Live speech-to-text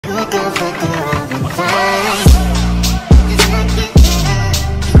Hey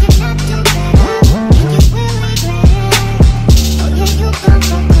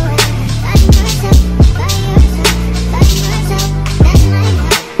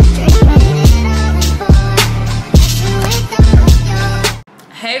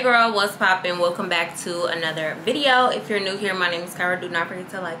girl, what's poppin'? Welcome back to another video. If you're new here, my name is Kirah. Do not forget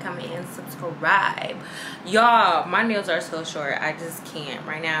to like, comment, and subscribe. Y'all, my nails are so short. I just can't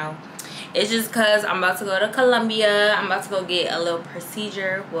right now. It's just because I'm about to go to Colombia. I'm about to go get a little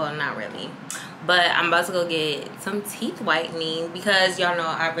procedure. Well, not really, but I'm about to go get some teeth whitening because y'all know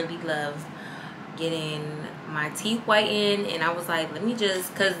I really love getting my teeth whitened. And I was like, let me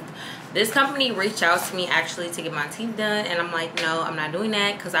just, because this company reached out to me actually to get my teeth done, and I'm like, no, I'm not doing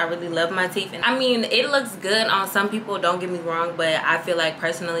that because I really love my teeth. And I mean, it looks good on some people, don't get me wrong, but I feel like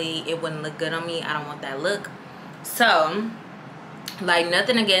personally it wouldn't look good on me. I don't want that look. So like,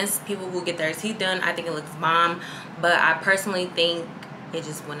 nothing against people who get their teeth done, I think it looks bomb, but I personally think it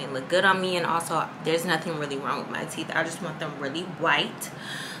just wouldn't look good on me. And also, there's nothing really wrong with my teeth. I just want them really white.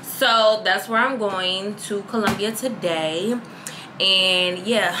 So that's where I'm going, to Colombia today. And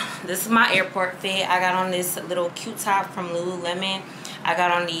yeah, this is my airport fit. I got on this little cute top from Lululemon. I got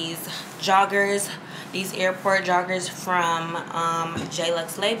on these joggers, these airport joggers from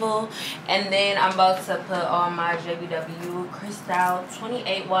J-Lux label. And then I'm about to put on my JBW Cristal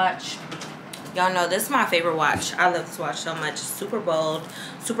 28 watch. Y'all know this is my favorite watch. I love this watch so much. Super bold,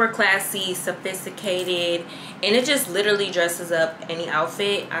 super classy, sophisticated, and it just literally dresses up any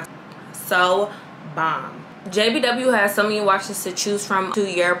outfit. So bomb. JBW has so many watches to choose from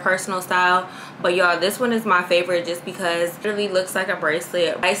to your personal style, but y'all, this one is my favorite just because it really looks like a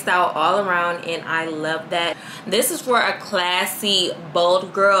bracelet. I style all around, and I love that. This is for a classy,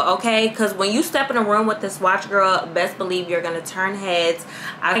 bold girl, okay? Because when you step in a room with this watch, girl, best believe you're gonna turn heads.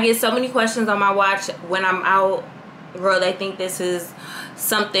 I get so many questions on my watch when I'm out. Girl, they think this is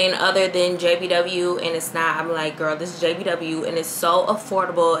something other than JBW, and it's not. I'm like, girl, this is JBW, and it's so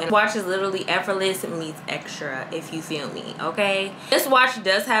affordable, and watch is literally effortless. It means extra, if you feel me, okay? This watch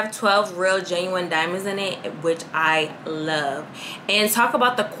does have 12 real genuine diamonds in it, which I love. And talk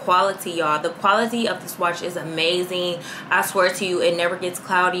about the quality, y'all. The quality of this watch is amazing. I swear to you, it never gets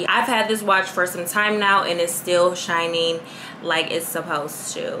cloudy. I've had this watch for some time now, and it's still shining like it's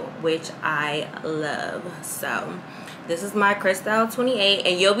supposed to, which I love. So this is my Cristal 28,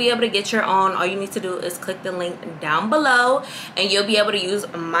 and you'll be able to get your own. All you need to do is click the link down below, and you'll be able to use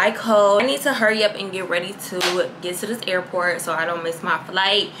my code. I need to hurry up and get ready to get to this airport so I don't miss my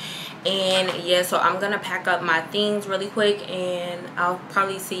flight. And yeah, so I'm gonna pack up my things really quick, and I'll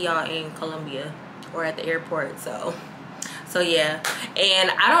probably see y'all in Colombia or at the airport. So yeah.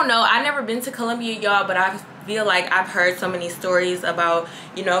 And I don't know, I've never been to Colombia, y'all, but I feel like I've heard so many stories about,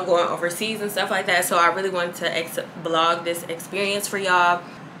 you know, going overseas and stuff like that. So I really wanted to vlog this experience for y'all.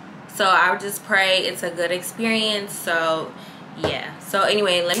 So I would just pray it's a good experience. So yeah. So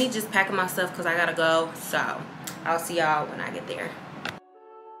anyway, let me just pack my stuff because I gotta go. So I'll see y'all when I get there.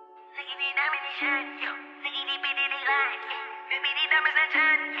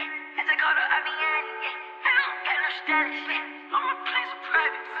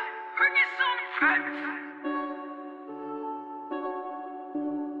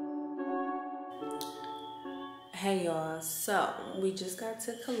 Hey y'all, so we just got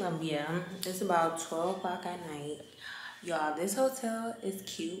to Colombia. It's about 12 o'clock at night. Y'all, this hotel is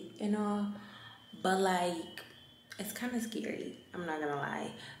cute and all, but like, it's kind of scary. I'm not gonna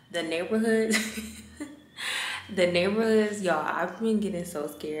lie. The neighborhood, the neighborhoods, y'all, I've been getting so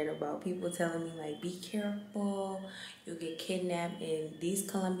scared about people telling me like, be careful, you'll get kidnapped. And these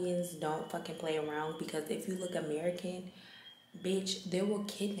Colombians don't fucking play around, because if you look American, bitch, they will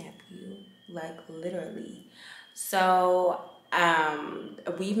kidnap you, like literally. So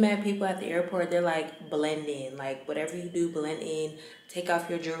we've met people at the airport. They're like, blend in, like whatever you do, blend in, take off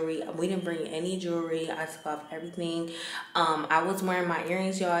your jewelry. We didn't bring any jewelry. I took off everything. I was wearing my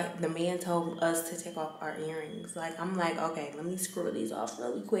earrings, y'all. The man told us to take off our earrings. Like, I'm like, okay, let me screw these off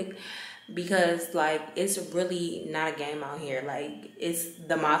really quick, because like, it's really not a game out here. Like, it's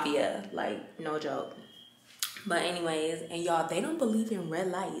the mafia, like, no joke. But anyways, and y'all, they don't believe in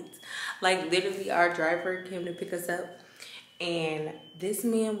red lights. Like, literally, our driver came to pick us up, and this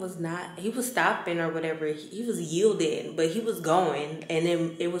man was not, he was stopping or whatever. He was yielding, but he was going. And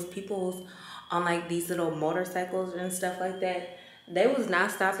then it was people on like these little motorcycles and stuff like that. They was not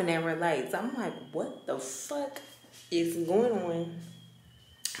stopping at red lights. I'm like, what the fuck is going on?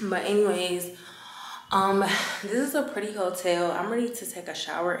 But anyways, this is a pretty hotel. I'm ready to take a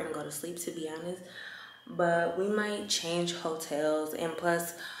shower and go to sleep, to be honest. But we might change hotels, and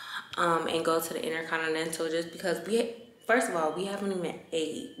plus and go to the Intercontinental, just because first of all, we haven't even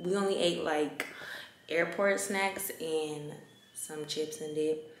ate. We only ate like airport snacks and some chips and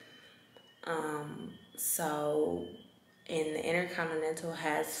dip. So, and the Intercontinental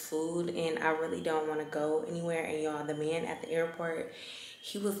has food, and I really don't want to go anywhere. And y'all, the man at the airport,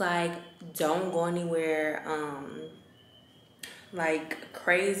 he was like, don't go anywhere like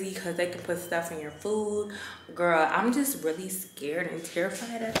crazy, because they can put stuff in your food. Girl, I'm just really scared and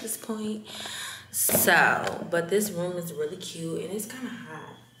terrified at this point. So, but this room is really cute, and it's kind of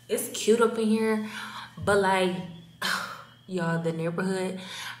hot. It's cute up in here, but like, y'all, the neighborhood,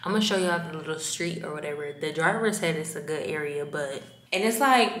 I'm gonna show y'all the little street or whatever. The driver said it's a good area, but, and it's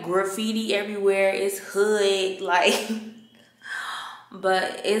like graffiti everywhere. It's hood, like,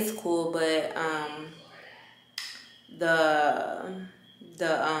 but it's cool. But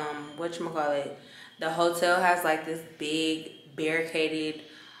whatchamacallit, the hotel has like this big barricaded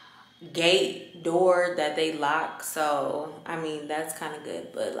gate door that they lock. So I mean, that's kind of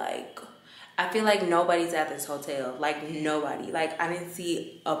good. But like, I feel like nobody's at this hotel. Like, nobody. Like, I didn't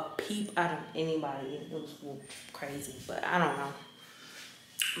see a peep out of anybody. It was crazy, but I don't know.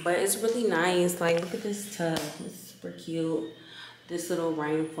 But it's really nice. Like, look at this tub. It's super cute. This little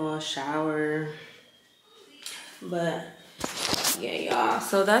rainfall shower. But yeah, y'all,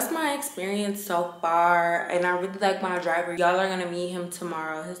 so that's my experience so far, and I really like my driver. Y'all are gonna meet him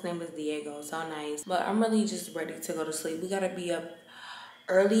tomorrow. His name is Diego. So nice. But I'm really just ready to go to sleep. We gotta be up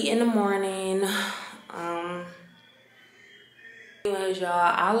early in the morning. Anyways,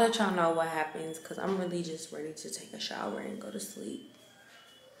 y'all, I'll let y'all know what happens, because I'm really just ready to take a shower and go to sleep.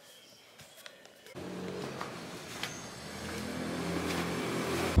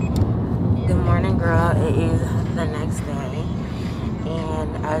 Good morning, girl. It is the next day,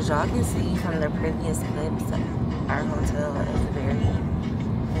 and as y'all can see from the previous clips, our hotel is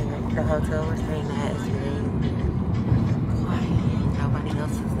the hotel we're staying at is very quiet. Nobody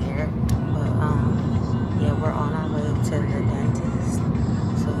else is there, but yeah, we're on our way to the dentist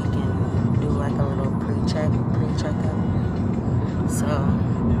so we can do like a little pre-checkup. So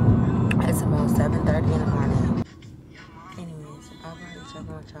it's about 7:30 in the morning. Anyways, I'll probably check on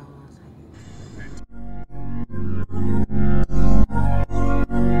y'all one second.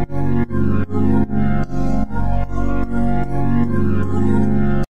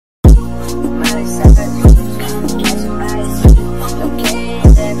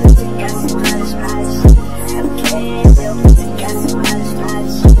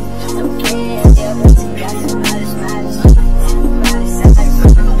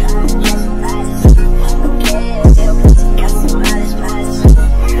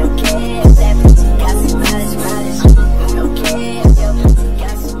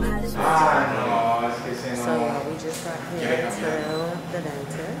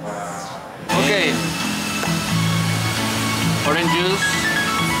 Orange juice.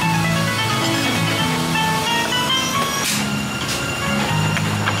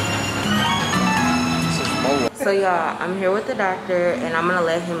 So y'all, I'm here with the doctor, and I'm gonna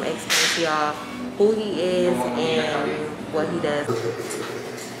let him explain to y'all who he is and what he does.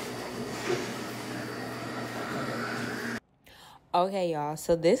 Okay, y'all,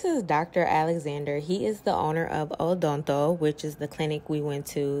 so this is Dr. Alexander. He is the owner of Odonto, which is the clinic we went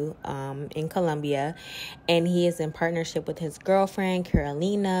to in Colombia, and he is in partnership with his girlfriend,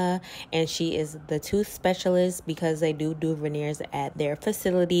 Carolina, and she is the tooth specialist, because they do veneers at their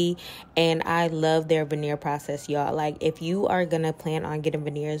facility, and I love their veneer process, y'all. Like, if you are gonna plan on getting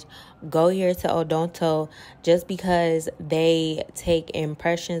veneers, go here to Odonto, just because they take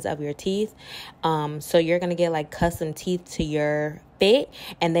impressions of your teeth, so you're gonna get like custom teeth to your fit,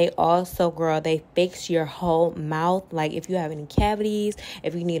 and they also, girl, they fix your whole mouth. Like, if you have any cavities,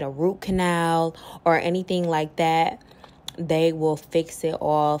 if you need a root canal or anything like that, they will fix it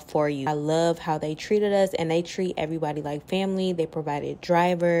all for you. I love how they treated us, and they treat everybody like family. They provided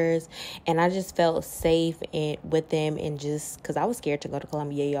drivers, and I just felt safe with them, and just because I was scared to go to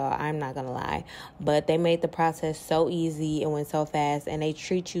Colombia, y'all, I'm not gonna lie, but they made the process so easy. It went so fast, and they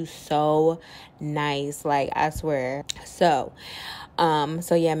treat you so nice, like, I swear. So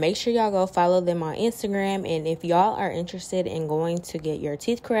yeah, make sure y'all go follow them on Instagram, and if y'all are interested in going to get your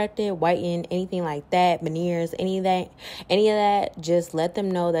teeth corrected, whitened, anything like that, veneers, any of that, just let them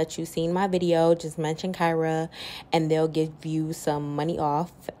know that you've seen my video. Just mention Kirah, and they'll give you some money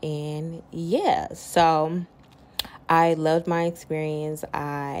off. And yeah, so I loved my experience.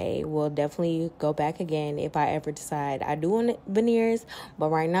 I will definitely go back again if I ever decide I do want veneers. But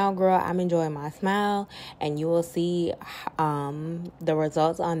right now, girl, I'm enjoying my smile, and you will see the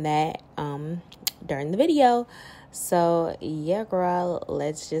results on that during the video. So yeah, girl,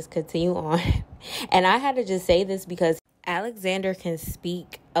 let's just continue on. And I had to just say this because Alexander can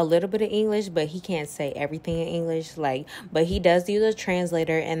speak a little bit of English, but he can't say everything in English. But he does use a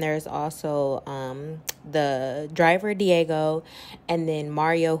translator, and there's also the driver Diego, and then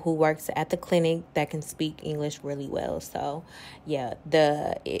Mario, who works at the clinic, that can speak English really well. So yeah,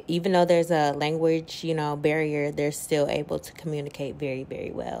 even though there's a language, barrier, they're still able to communicate very,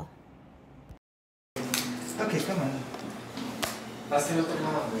 very well. Okay, come on.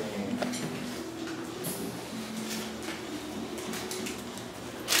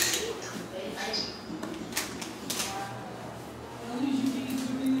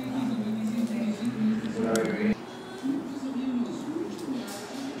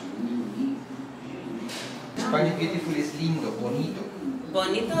 Spanish beautiful is lindo, bonito.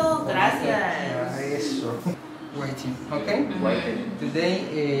 Bonito, gracias. Eso. Waiting, okay? Waiting.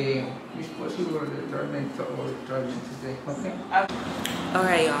 Today, is possible the treatment today, okay?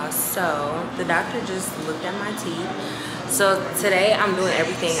 Alright, y'all, so the doctor just looked at my teeth. So today I'm doing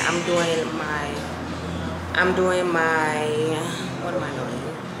everything. I'm doing my what am I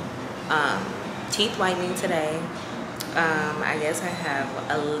doing? Teeth whitening today. I guess I have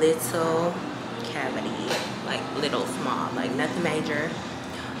a little cavity, like little small, like nothing major.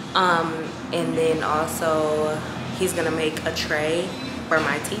 And then also he's gonna make a tray for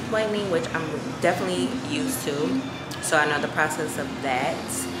my teeth whitening, which I'm definitely used to, so I know the process of that.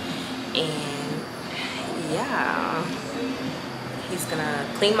 And yeah, he's gonna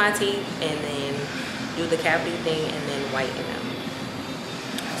clean my teeth and then do the cavity thing and then whiten them.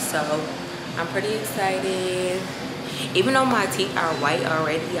 So I'm pretty excited. Even though my teeth are white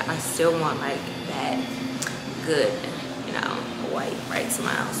already, I still want like that good, white, bright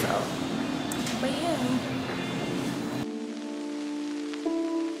smile. So, but yeah.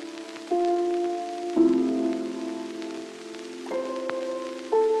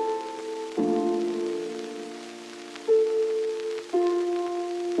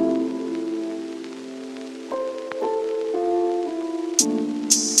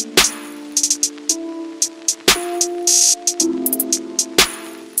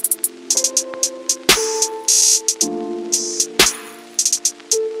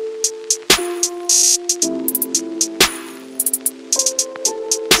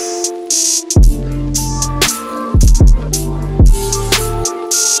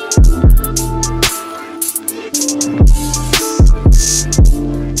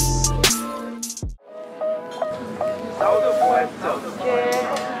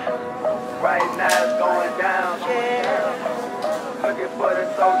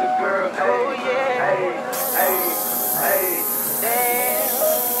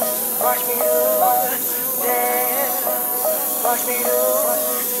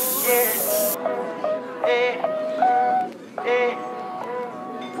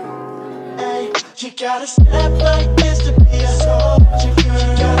 You gotta step like this to be a soldier, girl.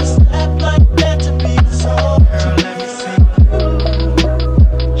 You gotta step like that to be a soldier. Girl, let me see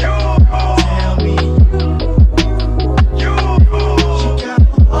you. Tell me you. You gotta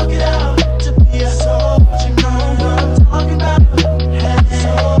walk it out to be a soldier, you know what I'm talking about. Hey,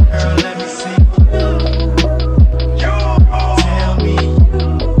 girl, let me see you. Tell me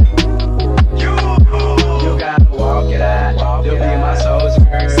you gotta walk it out. You'll be my soldier,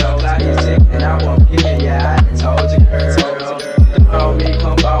 girl. Like you sick and I won't give it, yeah, I told you, girl. Come me,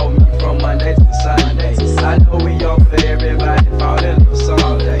 come about me from Monday to Sunday. I know we young for everybody, fall in love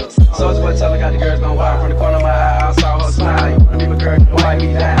someday. Soldier boy tell her got the girls gon' wild from the corner of my eye. I saw her smile. You wanna be my girl, wipe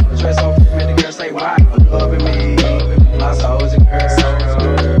me down. Dress so free, make the girl say why? Loving me, my soldier girl.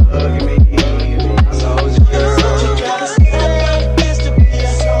 Hugging me, my soldier girl. You gotta step like this to be a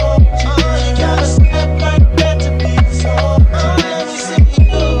soldier. You gotta step like that to be a soldier. Let me see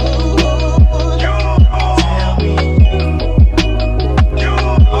you.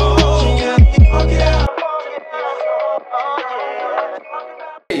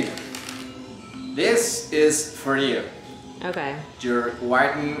 This is for you. Okay. Your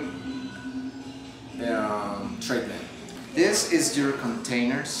whitening treatment. This is your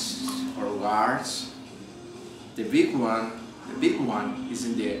containers or jars. The big one is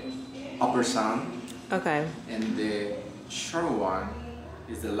in the upper side. Okay. And the short one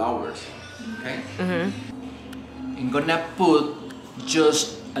is the lower side. Okay. I'm gonna put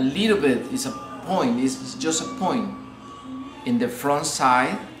just a little bit. It's a point. It's just a point in the front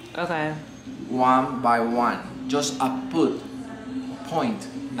side. Okay. One by one, just a point.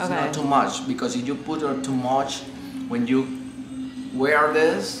 It's Okay. not too much, because if you put it too much, when you wear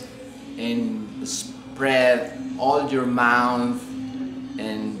this and spread all your mouth,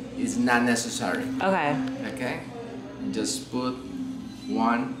 and it's not necessary. Okay. Okay. and just put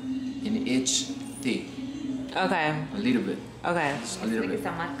one in each teeth. Okay. A little bit. Okay. A little bit.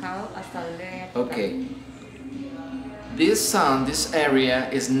 Okay. This area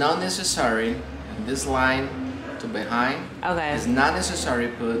is not necessary. And this line to behind. Okay. It's not necessary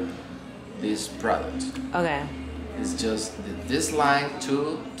to put this product. Okay. It's just this line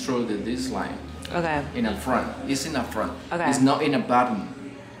through this line. Okay. In the front. It's in the front. Okay. It's not in the bottom.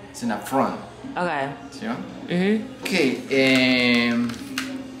 It's in the front. Okay. See? Okay.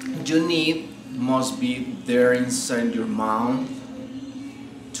 You must be there inside your mouth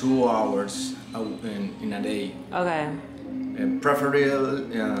 2 hours in a day. Okay. Preferably,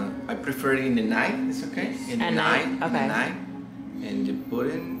 I prefer it in the night. It's okay. In the night. Okay. In the night, and you put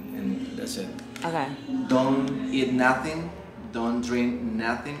it, and that's it. Okay. Don't eat nothing. Don't drink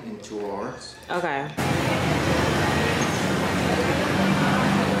nothing in 2 hours. Okay.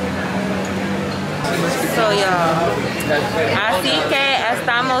 So y'all, así que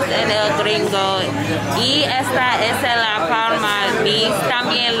estamos en el gringo y esta es la palma y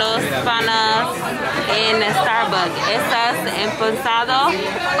también los panas en Starbucks. ¿Estás empezado?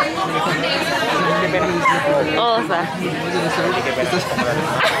 O sea.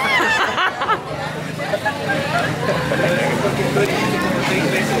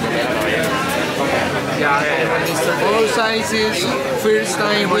 All sizes, first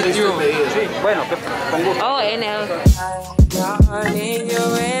time with you. Oh, en el... I need you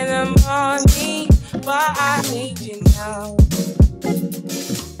in the morning, but I need you now.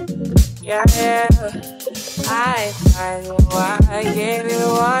 Yeah, I find why I get it,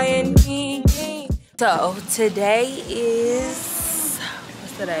 why you need me. So today is,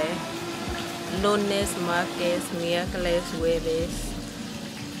 what's today? Lunes, martes, miércoles, jueves,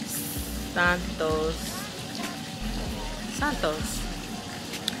 Santos.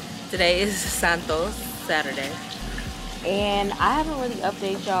 Today is Santos, Saturday. And I haven't really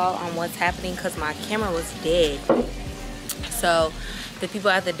updated y'all on what's happening because my camera was dead. So the people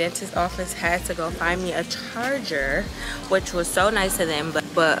at the dentist office had to go find me a charger, which was so nice of them.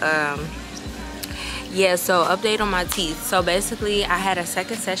 But yeah, so update on my teeth. So basically I had a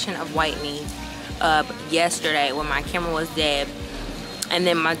second session of whitening yesterday when my camera was dead. And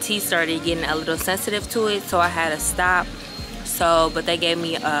then my teeth started getting a little sensitive to it, so I had to stop. So, but they gave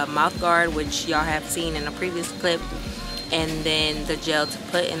me a mouth guard, which y'all have seen in a previous clip, and then the gel to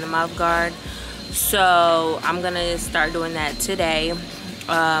put in the mouth guard. So I'm gonna start doing that today.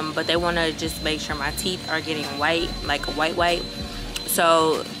 But they wanna just make sure my teeth are getting white, like a white.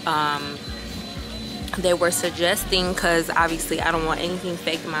 So they were suggesting, because obviously I don't want anything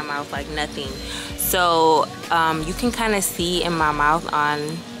fake in my mouth, like nothing. So you can kind of see in my mouth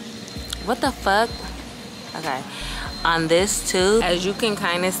on, what the fuck? Okay, on this tooth, as you can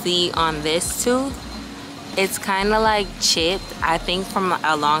kind of see on this tooth, it's kind of like chipped. I think from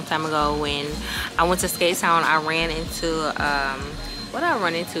a long time ago when I went to Skate Town, I ran into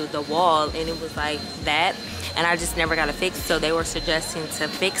the wall, and it was like that, and I just never got it fixed. So they were suggesting to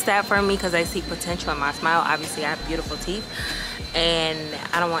fix that for me because I see potential in my smile. Obviously I have beautiful teeth and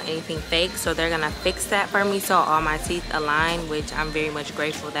I don't want anything fake, so they're gonna fix that for me so all my teeth align, which I'm very much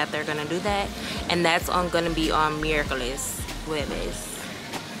grateful that they're gonna do that. And that's gonna be on miércoles,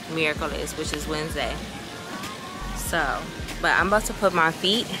 which is Wednesday. So, but I'm about to put my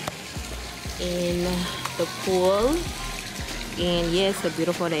feet in the pool, and yeah, it's a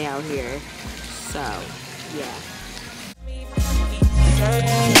beautiful day out here. So yeah.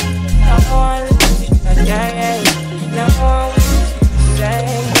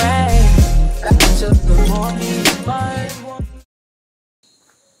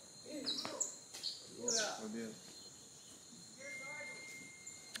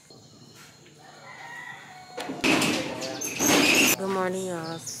 Good morning,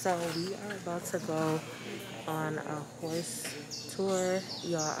 y'all. So we are about to go on a horse tour.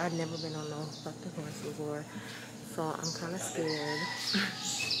 Y'all, I've never been on no fucking horse before, so I'm kind of scared.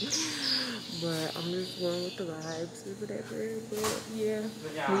 But I'm just going with the vibes or whatever. But yeah,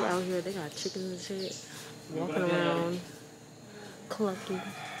 we out here. They got chickens and shit, walking around, clucking.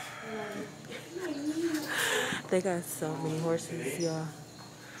 They got so many horses, y'all.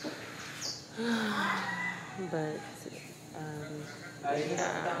 But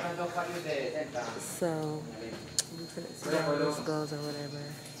yeah. So we finna see how this goes or whatever.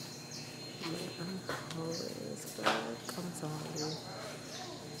 I'm cold as fuck. I'm so hungry.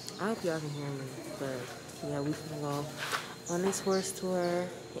 I hope y'all can hear me, but yeah, we finna go on this horse tour,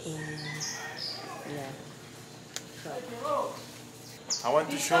 and yeah. So I want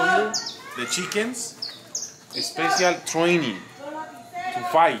to show you the chickens special training to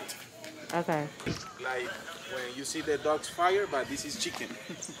fight. okay. Like when you see the dogs fire, but this is chicken.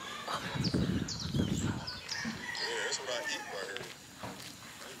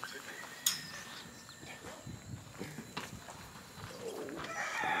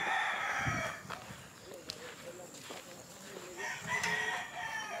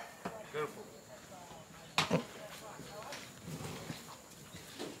 Careful.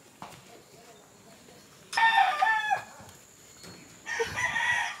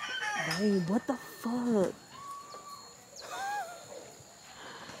 Babe, what the fuck?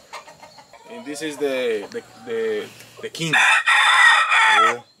 And this is the king.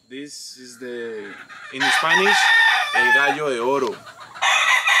 Oh, this is the, in Spanish, el gallo de oro.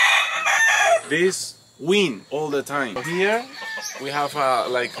 This win all the time. Here we have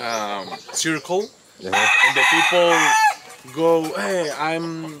like circle, and the people go, hey,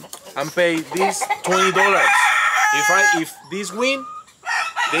 I'm paid this $20. If this win,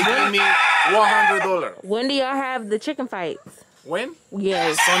 they give me $100. When do y'all have the chicken fights? When?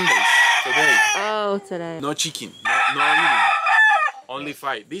 Yes. Sundays. Today. Oh, today. No chicken. No eating. Only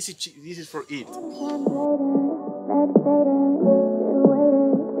fight. This is for eat.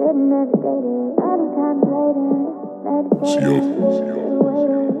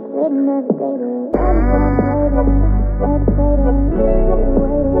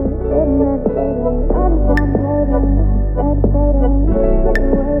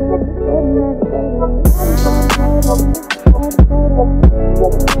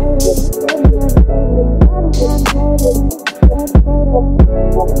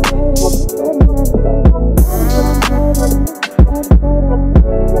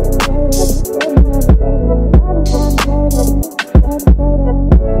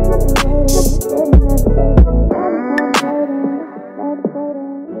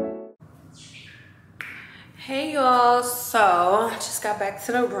 Hey y'all, so I just got back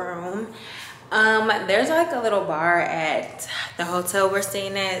to the room. There's like a little bar at the hotel we're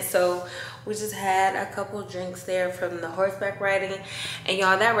staying at, so we just had a couple drinks there from the horseback riding. And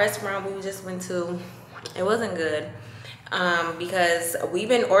y'all, that restaurant we just went to, it wasn't good, because we've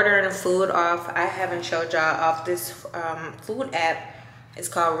been ordering food off, I haven't showed y'all, off this food app. It's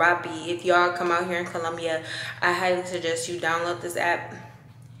called Rappi. If y'all come out here in Colombia, I highly suggest you download this app.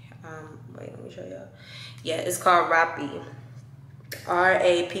 Wait, let me show y'all. Yeah, it's called Rappi,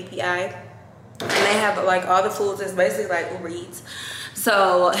 R-A-P-P-I, and they have like all the foods. It's basically like Uber Eats.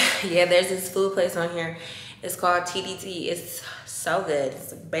 So yeah, there's this food place on here. It's called TDT. It's so good.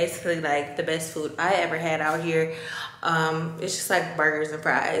 It's basically like the best food I ever had out here. It's just like burgers and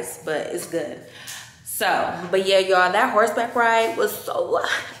fries, but it's good. So, but yeah, y'all, that horseback ride was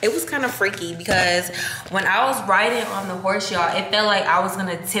it was kind of freaky, because when I was riding on the horse, y'all, it felt like I was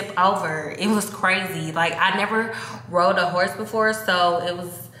gonna tip over. It was crazy. Like, I never rode a horse before, so it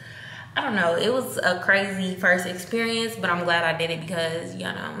was, I don't know, it was a crazy first experience, but I'm glad I did it because, you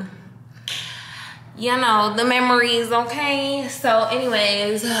know, the memories, okay? So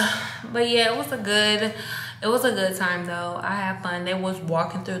anyways, but yeah, it was a good time though. I had fun. They was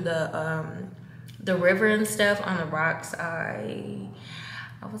walking through the river and stuff on the rocks. I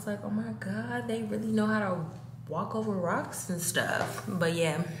was like, oh my God, they really know how to walk over rocks and stuff. But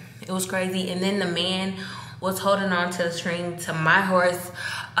yeah, it was crazy. And then the man was holding on to the string to my horse,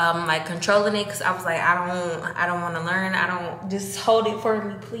 like controlling it, because I was like, I don't want to learn. Just hold it for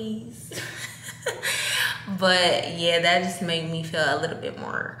me, please. But yeah, that just made me feel a little bit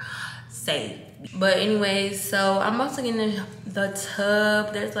more safe. But anyways, so I'm about to get in the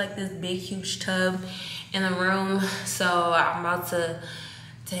tub. There's like this big huge tub in the room, so I'm about to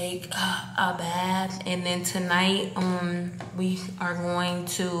take a bath. And then tonight we are going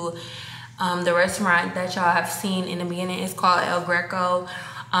to the restaurant that y'all have seen in the beginning. It's called El Greco.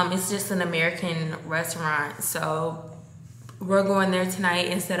 It's just an American restaurant, so we're going there tonight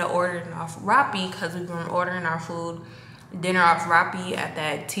instead of ordering off Rappi, because we've been ordering our dinner off Rappi at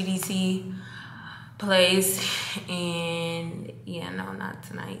that TDC place. And yeah, no, not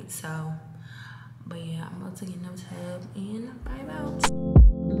tonight. So, but yeah, I'm about to get in the tub and vibe out.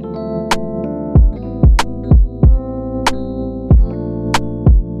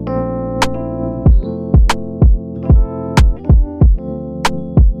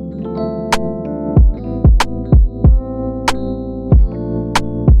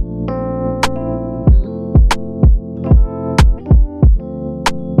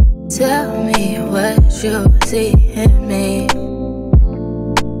 Tell me what you see in me.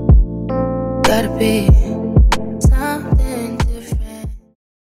 Gotta be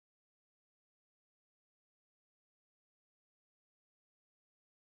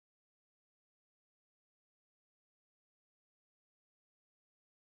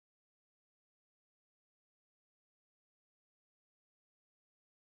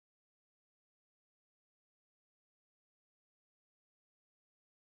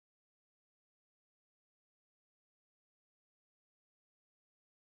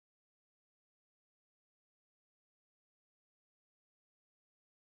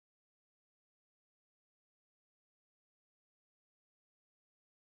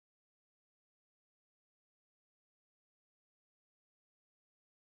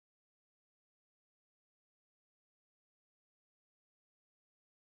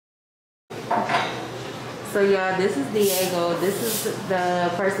So y'all, this is Diego. This is the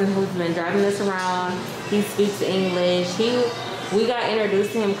person who's been driving us around. He speaks English. We got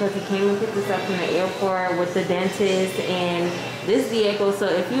introduced to him because he came and picked us up from the airport with the dentist. And this is Diego. So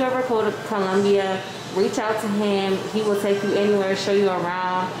if you ever go to Colombia, reach out to him. He will take you anywhere, show you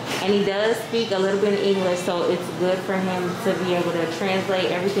around. And he does speak a little bit of English, so it's good for him to be able to translate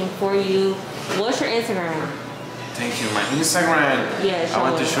everything for you. What's your Instagram? Thank you. My Instagram. Yeah, I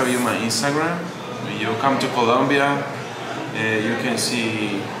want to show you my Instagram. When you come to Colombia, you can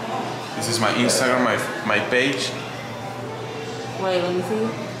see. This is my Instagram, my page. Wait, let me see.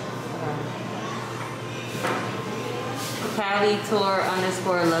 Cali Tour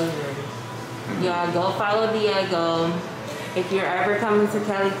 _luxury. Y'all go follow Diego. If you're ever coming to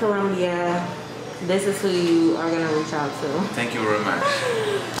Cali, Colombia, this is who you are gonna reach out to. Thank you very much.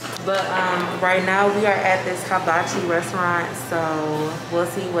 But right now we are at this hibachi restaurant, so we'll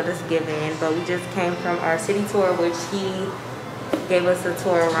see what it's giving. But we just came from our city tour, which he gave us a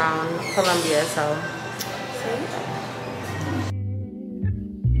tour around Colombia, so yeah.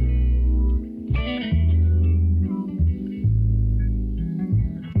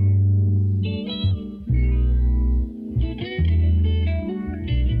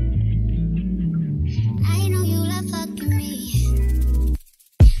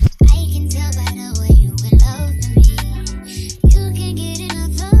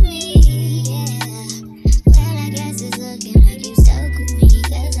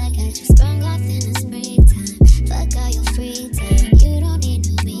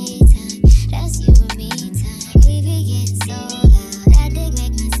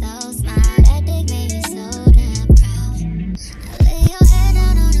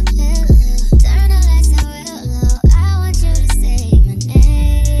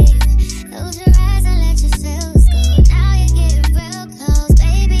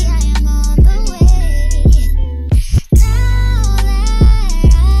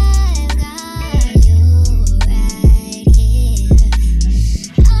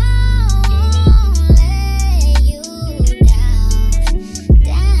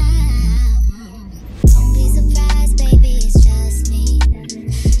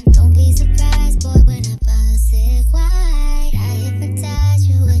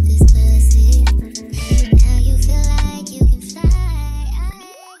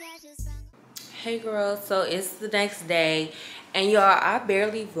 Hey girl, so it's the next day, and y'all, I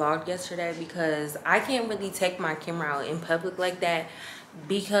barely vlogged yesterday because I can't really take my camera out in public like that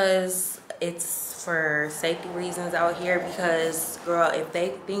because it's for safety reasons out here. Because girl, if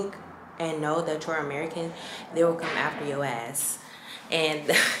they think and know that you're American, they will come after your ass.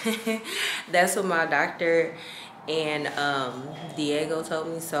 And that's what my doctor and Diego told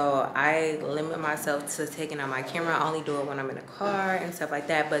me, so I limit myself to taking out my camera. I only do it when I'm in a car and stuff like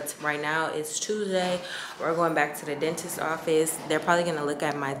that. But right now it's Tuesday, we're going back to the dentist's office. They're probably gonna look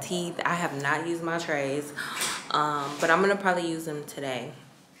at my teeth. I have not used my trays, but I'm gonna probably use them today.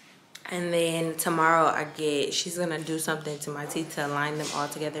 And then tomorrow she's gonna do something to my teeth to align them all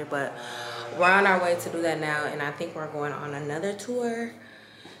together. But we're on our way to do that now, and I think we're going on another tour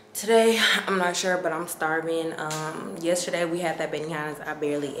today. I'm not sure, but I'm starving. Yesterday we had that benihanas. I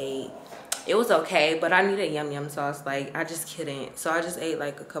barely ate. It was okay, but I needed yum yum sauce. Like, I just couldn't. So I just ate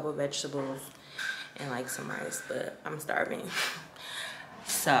like a couple vegetables and like some rice, but I'm starving.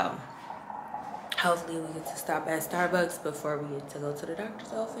 So hopefully we get to stop at Starbucks before we get to go to the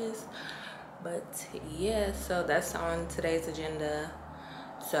doctor's office. But yeah, so that's on today's agenda.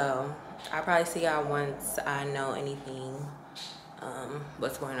 So I'll probably see y'all once I know anything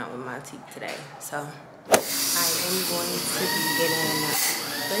what's going on with my teeth today. So I am going to be getting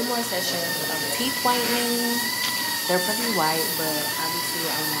 3 more sessions of teeth whitening. They're pretty white, but obviously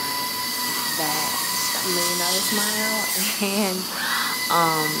I want that $1 million smile. And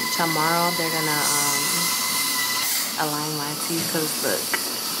tomorrow they're gonna align my teeth, because look,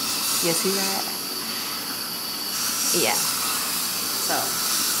 you see that? Yeah, so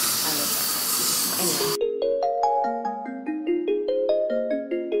I love that. Anyway.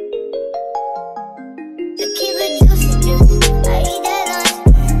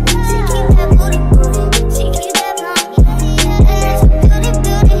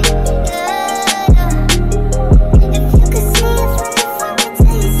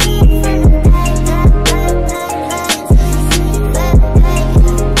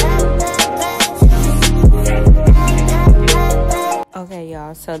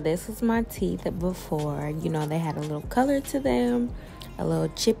 So this was my teeth before. You know, they had a little color to them, a little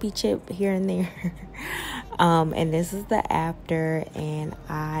chippy chip here and there. And this is the after, and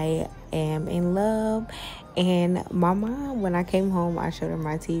I am in love. And my mom, when I came home, I showed her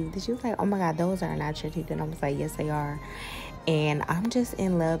my teeth. She was like, oh my God, those are not your teeth. And I was like, yes, they are. And I'm just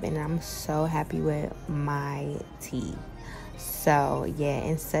in love, and I'm so happy with my teeth. So yeah,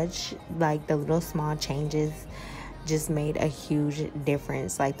 and such like the little small changes just made a huge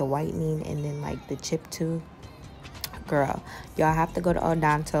difference, like the whitening and then like the chip tooth. Girl, y'all have to go to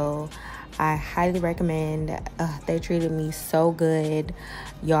Odonto. I highly recommend. They treated me so good.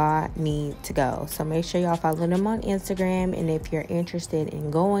 Y'all need to go. So make sure y'all follow them on Instagram, and if you're interested in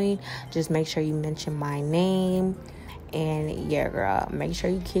going, just make sure you mention my name. And yeah, girl, make sure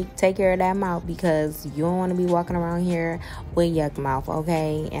you take care of that mouth, because you don't want to be walking around here with yuck mouth,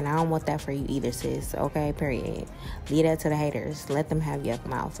 okay? And I don't want that for you either, sis, okay? Period. Leave that to the haters. Let them have yuck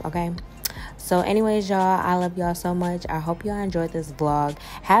mouth, okay? So anyways, y'all, I love y'all so much. I hope y'all enjoyed this vlog.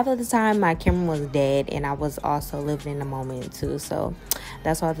 Half of the time my camera was dead, and I was also living in the moment too, so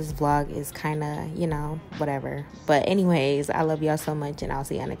that's why this vlog is kind of, you know, whatever. But anyways, I love y'all so much, and I'll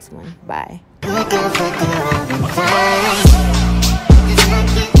see y'all next one. Bye.